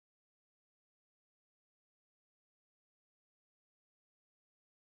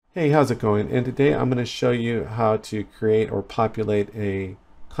Hey, how's it going? And today I'm going to show you how to create or populate a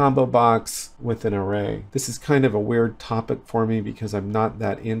combo box with an array. This is kind of a weird topic for me because I'm not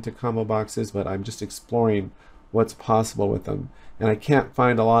that into combo boxes, but I'm just exploring what's possible with them. And I can't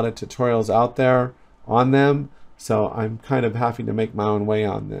find a lot of tutorials out there on them, so I'm kind of having to make my own way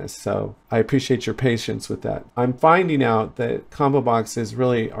on this. So I appreciate your patience with that. I'm finding out that combo boxes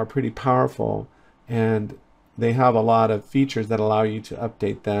really are pretty powerful, and they have a lot of features that allow you to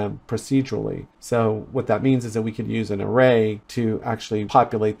update them procedurally. So what that means is that we could use an array to actually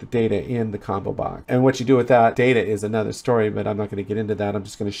populate the data in the combo box. And what you do with that data is another story, but I'm not going to get into that. I'm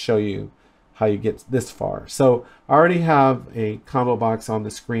just going to show you how you get this far. So I already have a combo box on the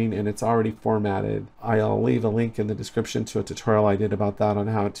screen and it's already formatted. I'll leave a link in the description to a tutorial I did about that on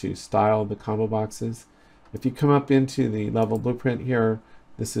how to style the combo boxes. If you come up into the level blueprint here,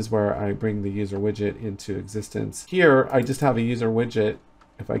 this is where I bring the user widget into existence. Here, I just have a user widget.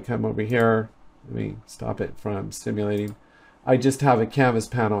 If I come over here, let me stop it from simulating. I just have a canvas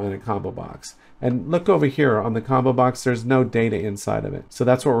panel and a combo box. And look over here on the combo box, there's no data inside of it. So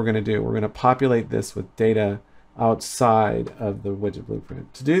that's what we're going to do. We're going to populate this with data outside of the widget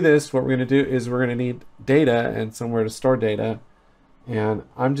blueprint. To do this, what we're going to do is we're going to need data and somewhere to store data. And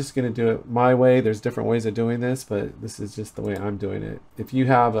I'm just going to do it my way. There's different ways of doing this, but this is just the way I'm doing it. If you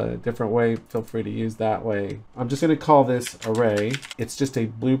have a different way, feel free to use that way. I'm just going to call this array. It's just a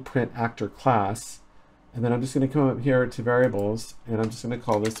blueprint actor class. And then I'm just going to come up here to variables, and I'm just going to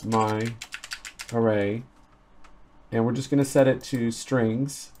call this my array. And we're just going to set it to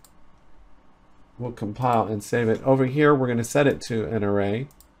strings. We'll compile and save it. Over here, we're going to set it to an array.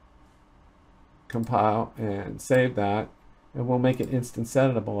 Compile and save that. And we'll make it instance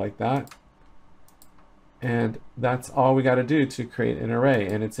editable like that. And that's all we got to do to create an array,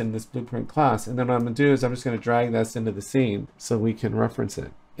 and it's in this blueprint class. And then what I'm going to do is I'm just going to drag this into the scene so we can reference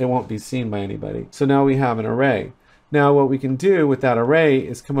it. It won't be seen by anybody. So now we have an array. Now what we can do with that array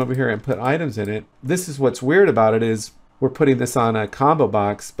is come over here and put items in it. This is what's weird about it is we're putting this on a combo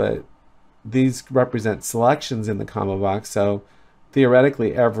box, but these represent selections in the combo box. So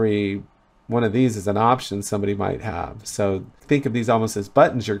theoretically every one of these is an option somebody might have. So think of these almost as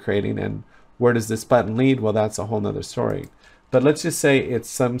buttons you're creating, and where does this button lead? Well, that's a whole nother story. But let's just say it's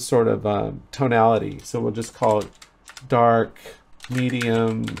some sort of tonality. So we'll just call it dark,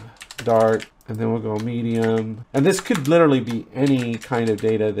 medium, dark, and then we'll go medium. And this could literally be any kind of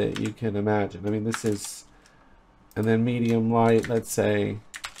data that you can imagine. I mean, this is, and then medium light, let's say,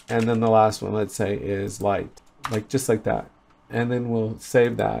 and then the last one, let's say, is light, like just like that. And then we'll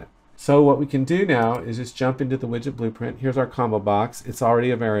save that. So what we can do now is just jump into the widget blueprint. Here's our combo box. It's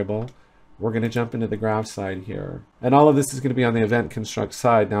already a variable. We're going to jump into the graph side here. And all of this is going to be on the event construct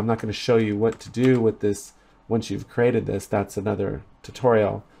side. Now I'm not going to show you what to do with this once you've created this. That's another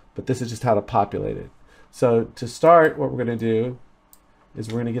tutorial. But this is just how to populate it. So to start, what we're going to do is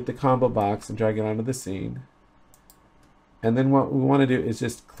we're going to get the combo box and drag it onto the scene. And then what we want to do is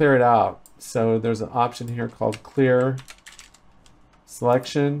just clear it out. So there's an option here called clear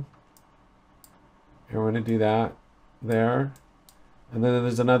selection. And we're going to do that there. And then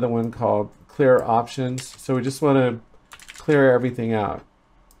there's another one called clear options. So we just want to clear everything out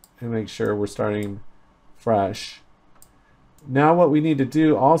and make sure we're starting fresh. Now what we need to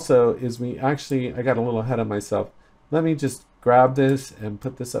do also is I got a little ahead of myself. Let me just grab this and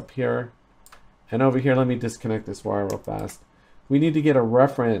put this up here. And over here, let me disconnect this wire real fast. We need to get a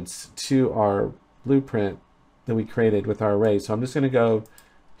reference to our blueprint that we created with our array. So I'm just going to go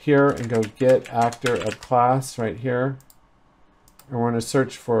here and go get actor of class right here, and we're going to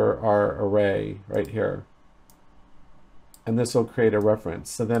search for our array right here, and this will create a reference.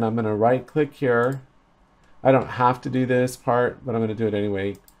 So then I'm going to right click here. I don't have to do this part, but I'm going to do it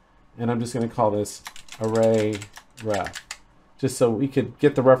anyway, and I'm just going to call this array ref, just so we could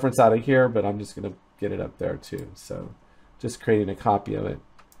get the reference out of here, but I'm just going to get it up there too. So just creating a copy of it,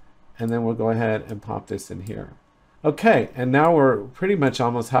 and then we'll go ahead and pop this in here. Okay, and now we're pretty much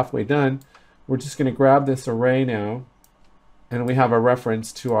almost halfway done. We're just going to grab this array now, and we have a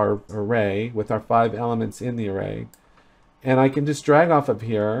reference to our array with our 5 elements in the array. And I can just drag off of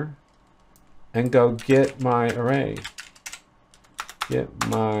here and go get my array. Get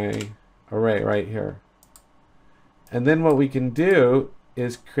my array right here. And then what we can do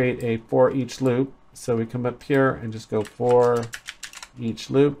is create a for each loop. So we come up here and just go for each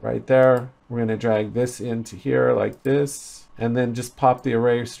loop right there. We're going to drag this into here like this, and then just pop the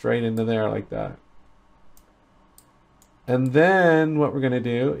array straight into there like that. And then what we're going to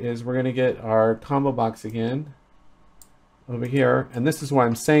do is we're going to get our combo box again over here. And this is why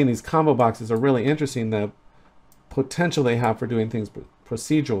I'm saying these combo boxes are really interesting, the potential they have for doing things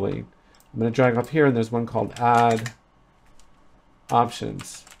procedurally. I'm going to drag up here, and there's one called add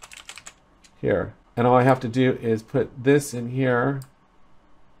options here. And all I have to do is put this in here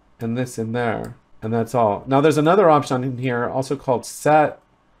and this in there. And that's all. Now there's another option in here also called set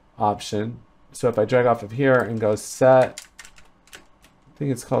option. So if I drag off of here and go set, I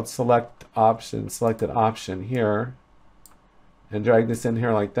think it's called select option, selected option here, and drag this in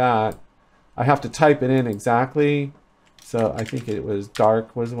here like that, I have to type it in exactly. So I think it was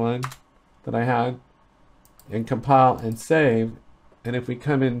dark was one that I had, and compile and save. And if we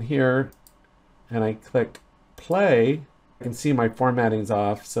come in here and I click play, I can see my formatting's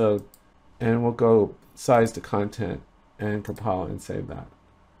off. So, and we'll go size to content and compile and save that.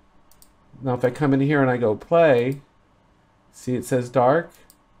 Now if I come in here and I go play, see it says dark,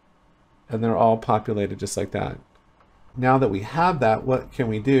 and they're all populated just like that. Now that we have that, what can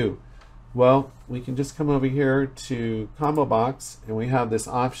we do? Well, we can just come over here to combo box, and we have this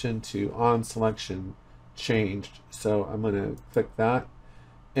option to on selection changed. So I'm going to click that.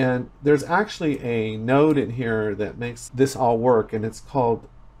 And there's actually a node in here that makes this all work, and it's called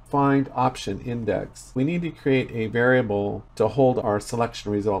find option index. We need to create a variable to hold our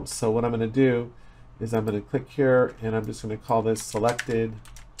selection results. So what I'm going to do is I'm going to click here, and I'm just going to call this selected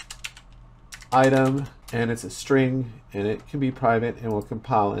item, and it's a string, and it can be private, and we'll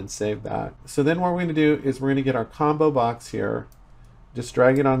compile and save that. So then what we're going to do is we're going to get our combo box here, just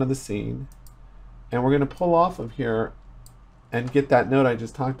drag it onto the scene, and we're going to pull off of here and get that node I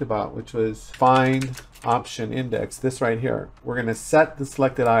just talked about, which was find option index, this right here. We're going to set the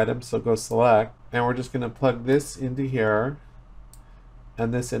selected item, so go select, and we're just going to plug this into here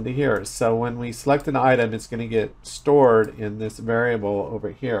and this into here. So when we select an item, it's going to get stored in this variable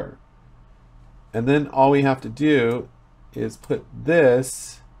over here. And then all we have to do is put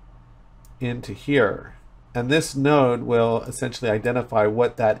this into here. And this node will essentially identify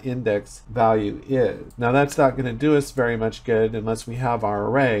what that index value is. Now that's not going to do us very much good unless we have our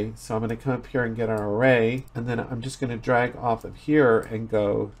array. So I'm going to come up here and get our array. And then I'm just going to drag off of here and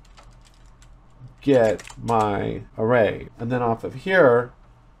go get my array. And then off of here,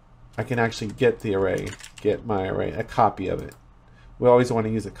 I can actually get the array, get my array, a copy of it. We always want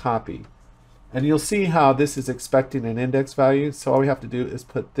to use a copy. And you'll see how this is expecting an index value. So all we have to do is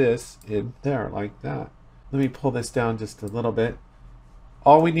put this in there like that. Let me pull this down just a little bit.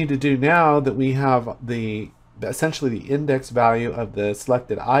 All we need to do now that we have essentially the index value of the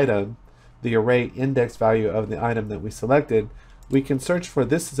selected item, the array index value of the item that we selected, we can search for,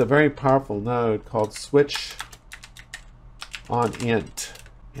 this is a very powerful node called switch on int.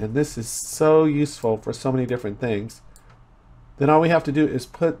 And this is so useful for so many different things. Then all we have to do is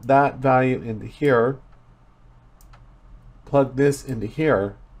put that value into here, plug this into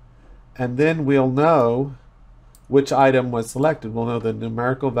here, and then we'll know which item was selected. We'll know the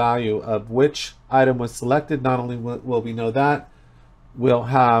numerical value of which item was selected. Not only will we know that, we'll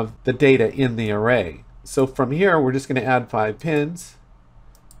have the data in the array. So from here, we're just going to add 5 pins.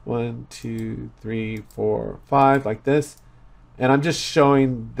 1, 2, 3, 4, 5, like this. And I'm just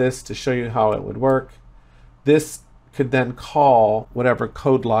showing this to show you how it would work. This could then call whatever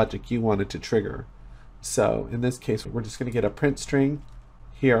code logic you wanted to trigger. So in this case, we're just going to get a print string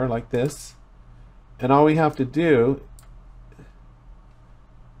here like this. And all we have to do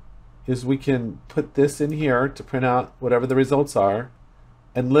is we can put this in here to print out whatever the results are.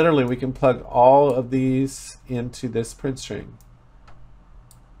 And literally we can plug all of these into this print string.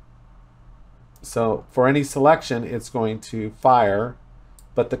 So for any selection, it's going to fire,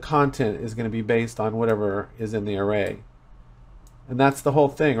 but the content is going to be based on whatever is in the array. And that's the whole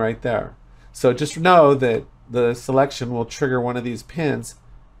thing right there. So just know that the selection will trigger one of these pins.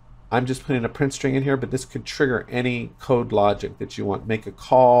 I'm just putting a print string in here, but this could trigger any code logic that you want. Make a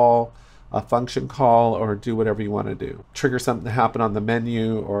call, a function call, or do whatever you want to do. Trigger something to happen on the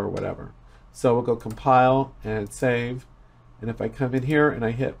menu or whatever. So we'll go compile and save. And if I come in here and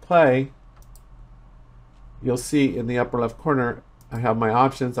I hit play, you'll see in the upper left corner, I have my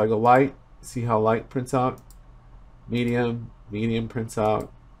options. I go light, see how light prints out, medium, medium prints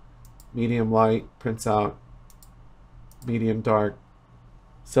out, medium light prints out, medium dark.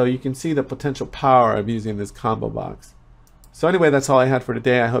 So you can see the potential power of using this combo box. So anyway, that's all I had for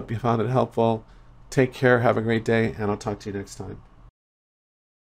today. I hope you found it helpful. Take care, have a great day, and I'll talk to you next time.